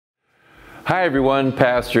Hi everyone,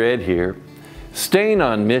 Pastor Ed here. Staying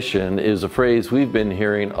on mission is a phrase we've been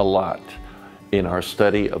hearing a lot in our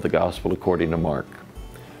study of the Gospel according to Mark.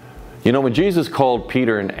 You know, when Jesus called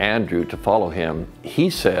Peter and Andrew to follow him, he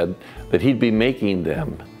said that he'd be making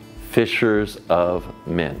them fishers of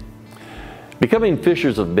men. Becoming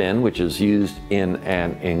fishers of men, which is used in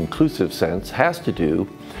an inclusive sense, has to do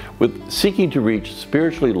with seeking to reach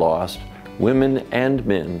spiritually lost women and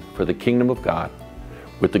men for the kingdom of God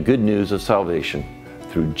with the good news of salvation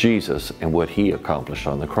through Jesus and what he accomplished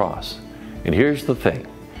on the cross. And here's the thing,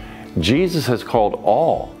 Jesus has called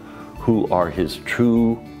all who are his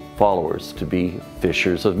true followers to be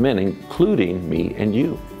fishers of men, including me and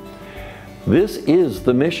you. This is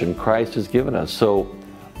the mission Christ has given us. So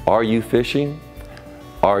are you fishing?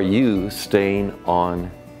 Are you staying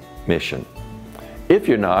on mission? If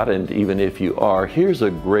you're not, and even if you are, here's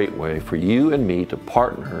a great way for you and me to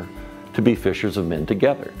partner to be fishers of men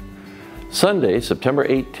together. Sunday, September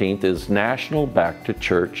 18th is National Back to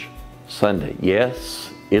Church Sunday.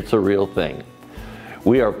 Yes, it's a real thing.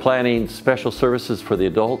 We are planning special services for the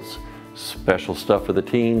adults, special stuff for the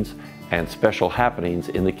teens, and special happenings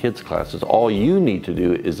in the kids' classes. All you need to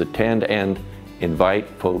do is attend and invite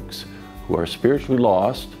folks who are spiritually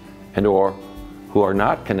lost and or who are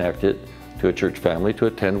not connected to a church family to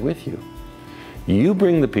attend with you. You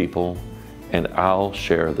bring the people and I'll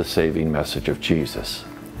share the saving message of Jesus.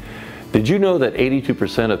 Did you know that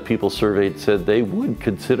 82% of people surveyed said they would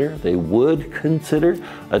consider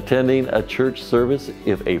attending a church service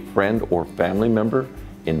if a friend or family member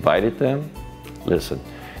invited them? Listen,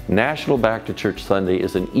 National Back to Church Sunday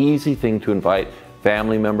is an easy thing to invite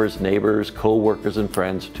family members, neighbors, co-workers, and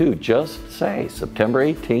friends to. Just say September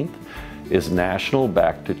 18th is National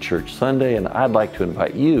Back to Church Sunday, and I'd like to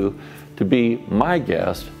invite you to be my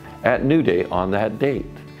guest at New Day on that date.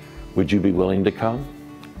 Would you be willing to come?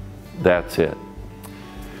 That's it.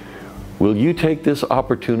 Will you take this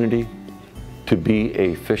opportunity to be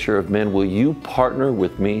a fisher of men? Will you partner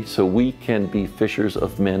with me so we can be fishers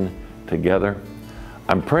of men together?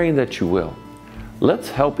 I'm praying that you will. Let's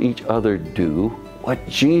help each other do what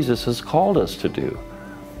Jesus has called us to do.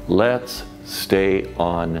 Let's stay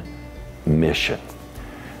on mission.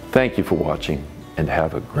 Thank you for watching and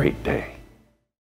have a great day.